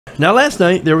Now, last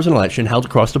night, there was an election held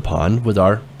across the pond with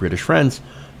our British friends.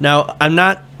 Now, I'm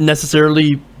not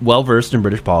necessarily well-versed in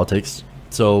British politics,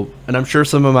 and I'm sure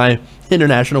some of my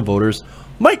international voters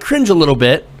might cringe a little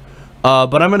bit,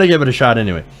 but I'm going to give it a shot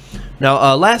anyway.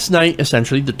 Now, last night,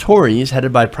 essentially, the Tories,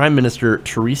 headed by Prime Minister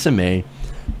Theresa May,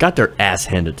 got their ass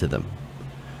handed to them.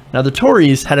 Now, the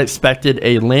Tories had expected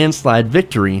a landslide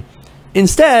victory.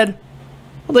 Instead,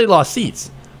 well, they lost seats.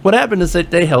 What happened is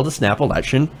that they held a snap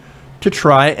election to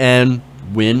try and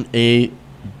win a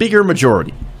bigger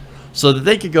majority so that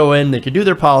they could go in, they could do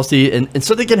their policy, and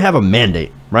so they could have a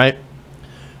mandate, right?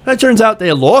 And it turns out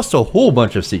they lost a whole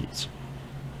bunch of seats.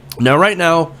 Now, right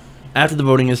now, after the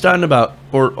voting is done,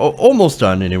 or almost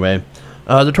done anyway,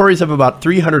 the Tories have about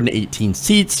 318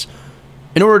 seats.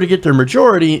 In order to get their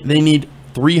majority, they need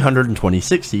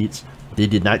 326 seats. They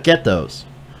did not get those.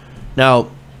 Now,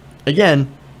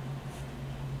 again,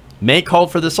 May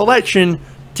called for this election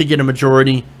to get a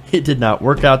majority. It did not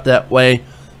work out that way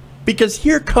because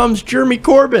here comes Jeremy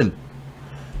Corbyn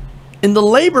in the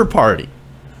Labour Party.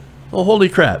 Well, holy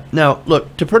crap. Now,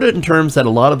 look, to put it in terms that a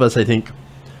lot of us, I think,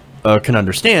 can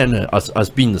understand, us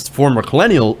being this former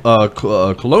colonials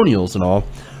and all,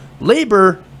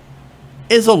 Labour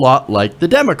is a lot like the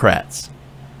Democrats.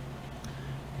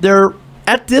 They're,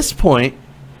 at this point,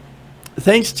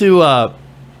 thanks to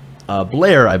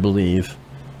Blair, I believe,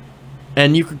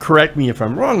 and you could correct me if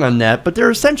I'm wrong on that, but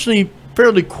they're essentially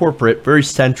fairly corporate, very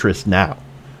centrist now.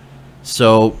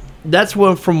 So that's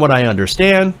from what I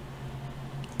understand.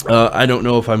 I don't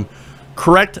know if I'm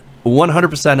correct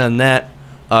 100% on that.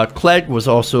 Clegg was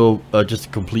also just a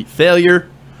complete failure,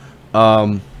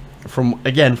 from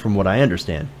what I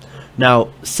understand. Now,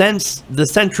 since the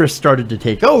centrists started to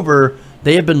take over,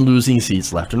 they have been losing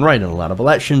seats left and right in a lot of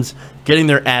elections, getting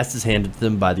their asses handed to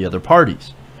them by the other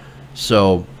parties.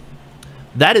 So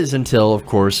that is until, of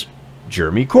course,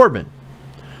 Jeremy Corbyn.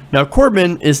 Now,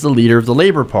 Corbyn is the leader of the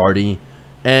Labour Party,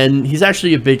 and he's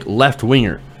actually a big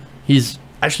left-winger. He's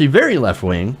actually very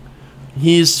left-wing.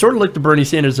 He's sort of like the Bernie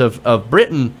Sanders of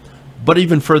Britain, but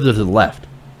even further to the left.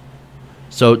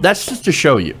 So that's just to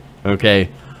show you, okay,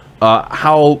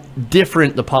 how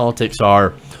different the politics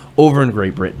are over in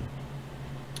Great Britain.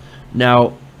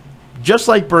 Now, just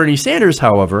like Bernie Sanders,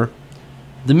 however,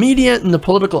 the media and the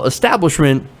political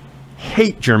establishment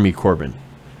hate Jeremy Corbyn.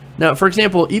 Now, for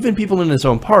example, even people in his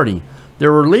own party,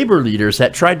 there were Labour leaders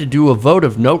that tried to do a vote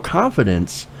of no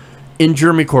confidence in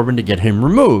Jeremy Corbyn to get him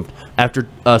removed after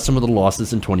some of the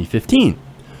losses in 2015.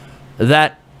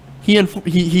 That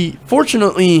he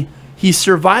fortunately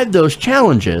survived those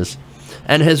challenges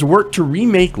and has worked to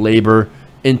remake Labour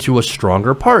into a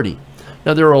stronger party.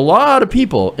 Now, there are a lot of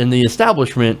people in the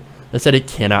establishment that said it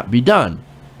cannot be done.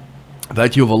 In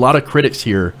fact, you have a lot of critics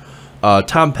here.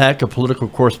 Tom Peck, a political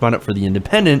correspondent for The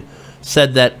Independent,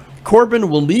 said that Corbyn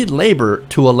will lead Labour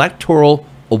to electoral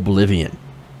oblivion.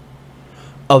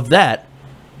 Of that,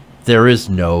 there is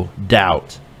no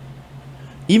doubt.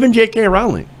 Even J.K.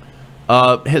 Rowling,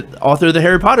 author of the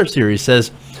Harry Potter series,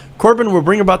 says Corbyn will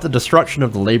bring about the destruction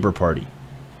of the Labour Party.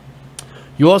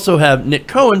 You also have Nick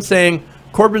Cohen saying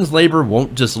Corbyn's Labour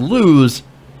won't just lose,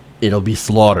 it'll be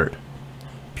slaughtered.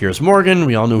 Piers Morgan,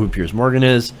 we all know who Piers Morgan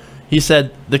is, he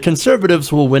said the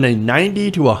Conservatives will win a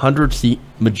 90 to 100 seat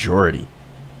majority.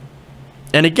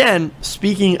 And again,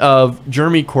 speaking of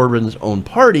Jeremy Corbyn's own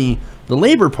party, the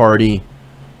Labour Party,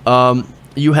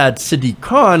 you had Sadiq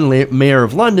Khan, Mayor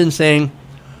of London, saying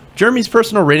Jeremy's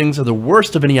personal ratings are the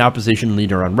worst of any opposition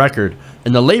leader on record,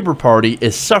 and the Labour Party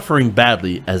is suffering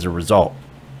badly as a result.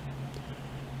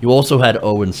 You also had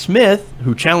Owen Smith,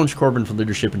 who challenged Corbyn for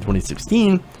leadership in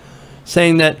 2016,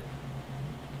 saying that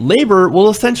Labour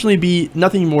will essentially be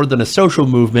nothing more than a social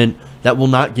movement that will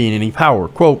not gain any power.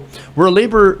 Quote, "We're a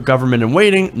Labour government in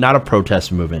waiting, not a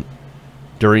protest movement,"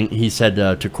 he said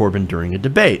to Corbyn during a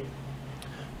debate.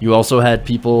 You also had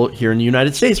people here in the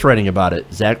United States writing about it.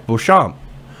 Zach Beauchamp,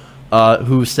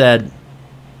 who said,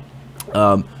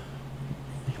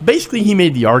 basically he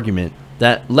made the argument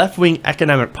that left-wing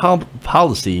economic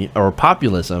policy or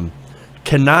populism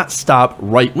cannot stop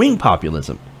right-wing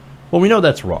populism. Well, we know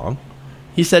that's wrong.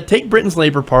 He said, take Britain's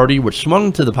Labour Party, which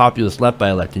swung to the populist left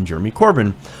by electing Jeremy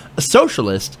Corbyn, a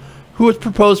socialist who has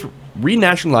proposed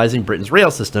renationalizing Britain's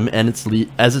rail system and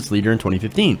as its leader in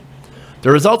 2015.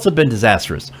 The results have been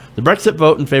disastrous. The Brexit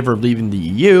vote in favor of leaving the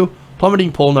EU,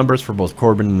 plummeting poll numbers for both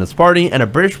Corbyn and his party, and a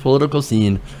British political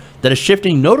scene that is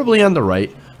shifting notably on the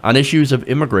right on issues of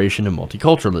immigration and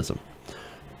multiculturalism.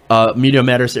 Media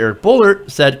Matters' Eric Bullard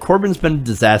said Corbyn's been a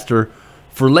disaster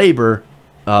for Labour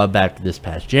back this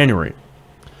past January.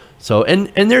 So,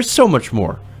 and there's so much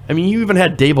more. I mean, you even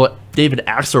had David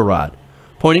Axelrod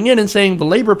pointing in and saying the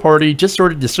Labour Party just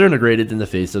sort of disintegrated in the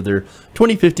face of their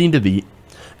 2015 defeat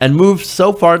and moved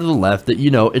so far to the left that,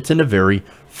 it's in a very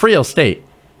frail state.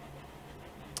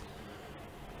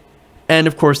 And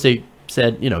of course they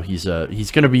said, he's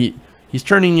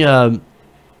turning the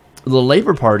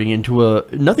Labour Party into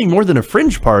nothing more than a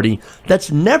fringe party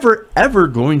that's never ever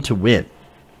going to win.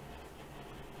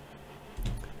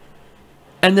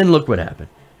 And then look what happened.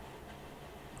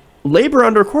 Labour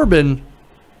under Corbyn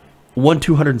won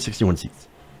 261 seats.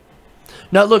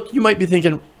 Now look, you might be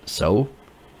thinking, so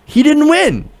he didn't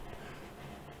win.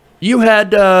 You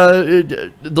had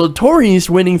the Tories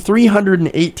winning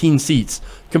 318 seats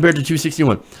compared to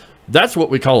 261. That's what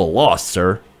we call a loss,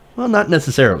 sir. Well, not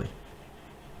necessarily.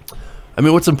 I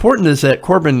mean, what's important is that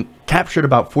Corbyn captured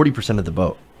about 40% of the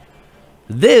vote.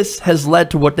 This has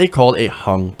led to what they call a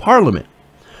hung parliament,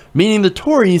 meaning the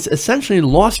Tories essentially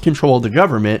lost control of the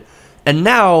government and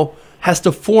now has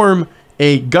to form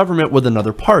a government with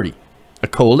another party, a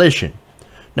coalition.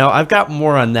 Now, I've got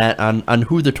more on that, on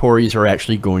who the Tories are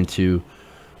actually going to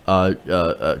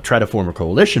try to form a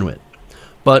coalition with.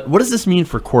 But what does this mean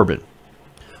for Corbyn?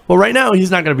 Well, right now,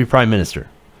 he's not going to be prime minister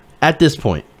at this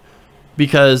point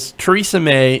because Theresa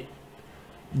May,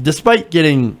 despite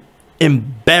getting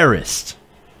embarrassed,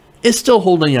 is still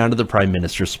holding on to the prime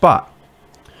minister spot.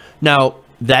 Now,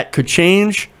 that could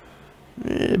change.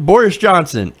 Boris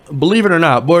Johnson, believe it or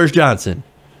not, Boris Johnson,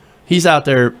 he's out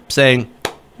there saying,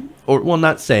 or well,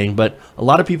 not saying, but a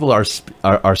lot of people are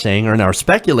saying or are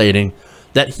speculating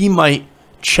that he might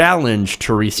challenge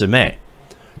Theresa May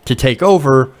to take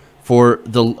over for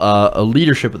the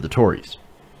leadership of the Tories.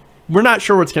 We're not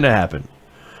sure what's going to happen.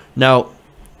 Now,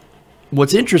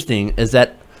 what's interesting is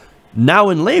that now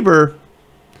in Labour,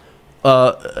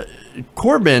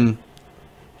 Corbyn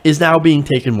is now being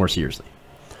taken more seriously.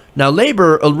 Now,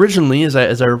 Labour originally, as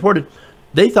I reported,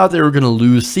 they thought they were going to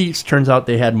lose seats. Turns out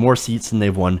they had more seats than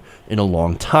they've won in a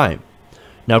long time.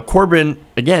 Now, Corbyn,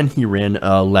 again, he ran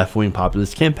a left-wing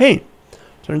populist campaign.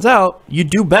 Turns out you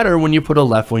do better when you put a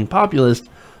left-wing populist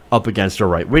up against a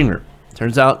right-winger.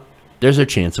 Turns out there's a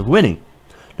chance of winning.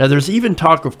 Now, there's even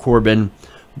talk of Corbyn,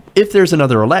 if there's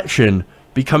another election,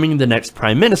 becoming the next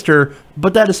prime minister,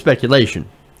 but that is speculation.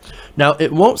 Now,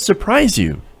 it won't surprise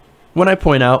you when I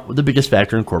point out the biggest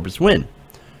factor in Corbyn's win: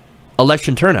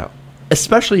 election turnout,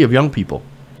 especially of young people.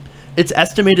 It's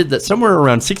estimated that somewhere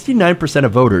around 69%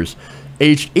 of voters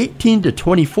aged 18 to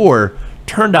 24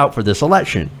 turned out for this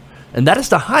election. And that is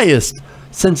the highest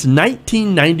since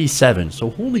 1997. So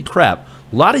holy crap,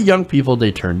 a lot of young people,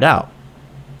 they turned out.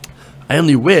 I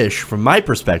only wish, from my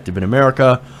perspective in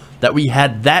America, that we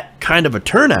had that kind of a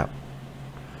turnout.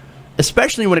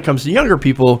 Especially when it comes to younger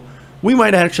people, we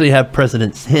might actually have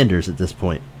President Sanders at this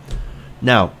point.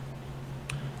 Now,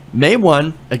 May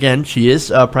 1, again, she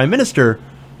is prime minister,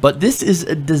 but this is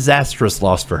a disastrous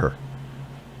loss for her.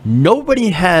 Nobody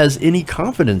has any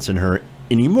confidence in her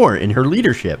anymore, in her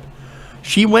leadership.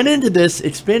 She went into this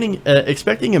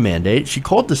expecting a mandate. She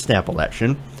called the snap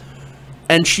election,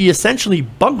 and she essentially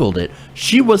bungled it.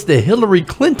 She was the Hillary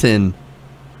Clinton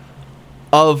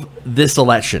of this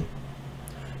election,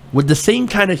 with the same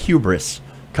kind of hubris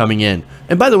coming in.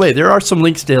 And by the way, there are some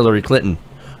links to Hillary Clinton.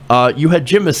 You had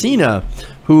Jim Messina,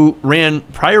 who ran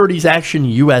Priorities Action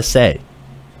USA,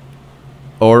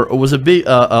 or was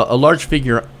a large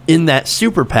figure in that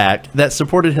super PAC that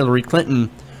supported Hillary Clinton,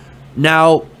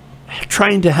 now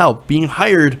trying to help, being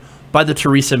hired by the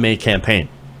Theresa May campaign.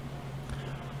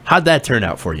 How'd that turn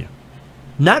out for you?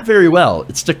 Not very well.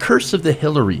 It's the curse of the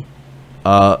Hillary,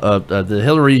 the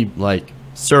Hillary like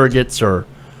surrogates or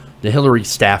the Hillary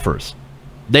staffers.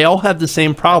 They all have the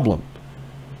same problem: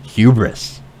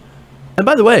 hubris. And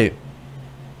by the way,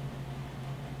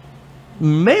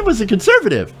 May was a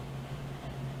conservative.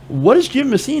 What is Jim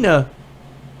Messina,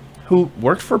 who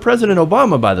worked for President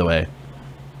Obama, by the way,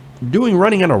 doing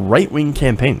running on a right-wing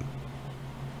campaign?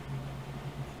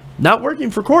 Not working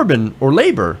for Corbyn or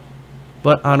Labour,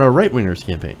 but on a right-winger's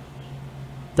campaign.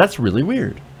 That's really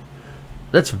weird.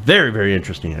 That's very, very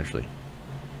interesting, actually.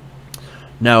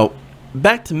 Now,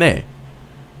 back to May.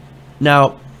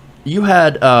 Now, you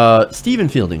had Stephen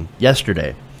Fielding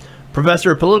yesterday,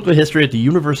 professor of political history at the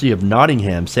University of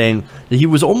Nottingham, saying that he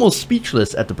was almost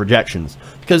speechless at the projections.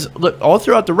 Because, look, all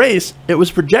throughout the race, it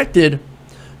was projected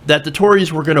that the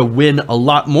Tories were going to win a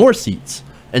lot more seats,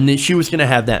 and that she was going to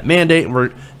have that mandate,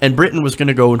 and Britain was going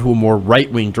to go into a more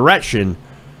right-wing direction.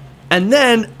 And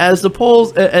then, as the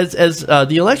polls, as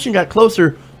the election got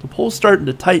closer, the polls started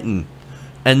to tighten.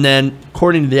 And then,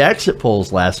 according to the exit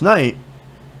polls last night,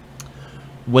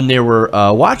 when they were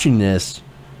watching this,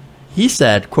 he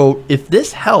said, quote, if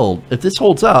this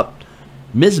holds up,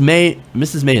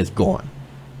 Mrs. May is gone.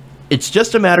 It's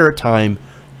just a matter of time,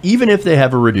 even if they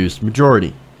have a reduced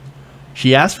majority.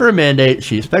 She asked for a mandate.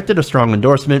 She expected a strong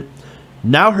endorsement.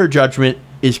 Now her judgment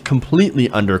is completely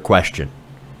under question.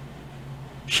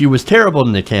 She was terrible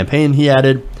in the campaign, he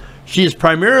added. She is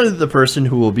primarily the person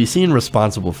who will be seen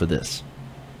responsible for this.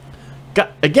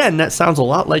 Again, that sounds a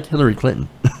lot like Hillary Clinton.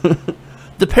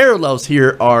 The parallels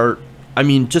here are, I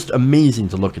mean, just amazing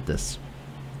to look at this.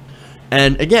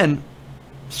 And again,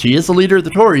 she is the leader of the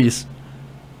Tories.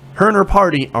 Her and her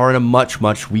party are in a much,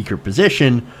 much weaker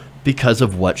position because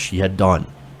of what she had done.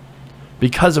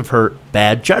 Because of her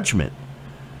bad judgment.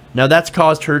 Now, that's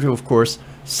caused her to, of course,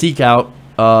 seek out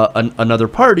another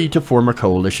party to form a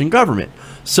coalition government.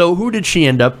 So who did she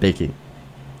end up picking?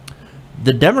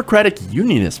 The Democratic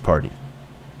Unionist Party,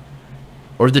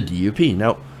 or the DUP.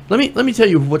 Now, let me tell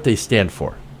you what they stand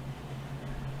for.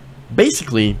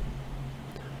 Basically,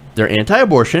 they're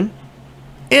anti-abortion,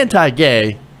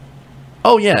 anti-gay,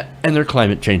 oh yeah, and they're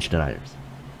climate change deniers.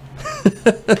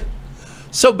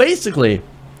 So basically,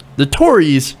 the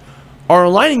Tories are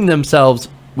aligning themselves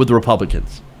with the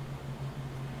Republicans.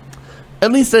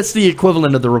 At least that's the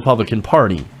equivalent of the Republican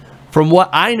Party. From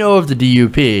what I know of the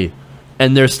DUP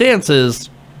and their stances,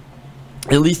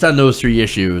 at least on those three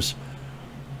issues,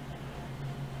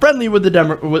 friendly with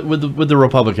the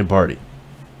Republican Party.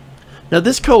 Now,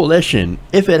 this coalition,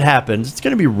 if it happens, it's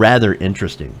going to be rather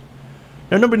interesting.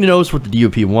 Now, nobody knows what the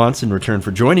DUP wants in return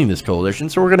for joining this coalition,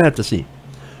 so we're going to have to see.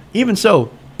 Even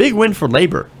so, big win for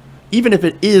Labor, even if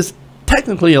it is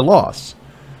technically a loss.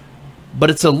 But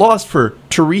it's a loss for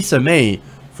Theresa May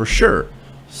for sure.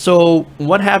 So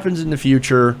what happens in the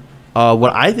future?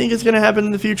 What I think is going to happen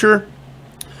in the future,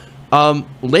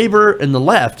 Labor and the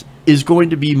left is going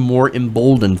to be more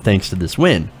emboldened thanks to this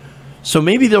win. So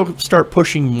maybe they'll start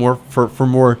pushing more for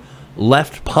more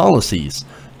left policies.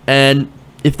 And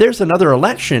if there's another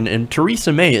election and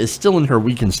Theresa May is still in her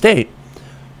weakened state,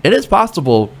 it is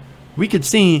possible we could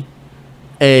see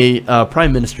a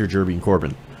Prime Minister Jeremy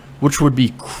Corbyn, which would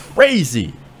be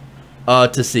crazy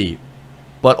to see,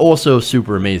 but also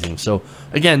super amazing. So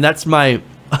again, that's my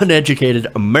uneducated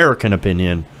American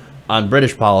opinion on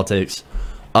British politics.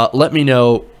 Let me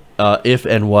know if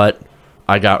and what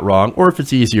I got wrong, or if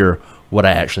it's easier, what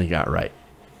I actually got right.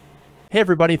 Hey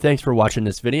everybody, thanks for watching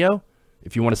this video.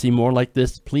 If you want to see more like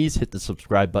this, please hit the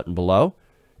subscribe button below.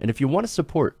 And if you want to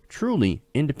support truly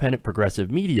independent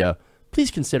progressive media,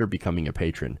 please consider becoming a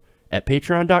patron at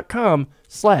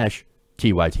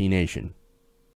patreon.com/TYTNation.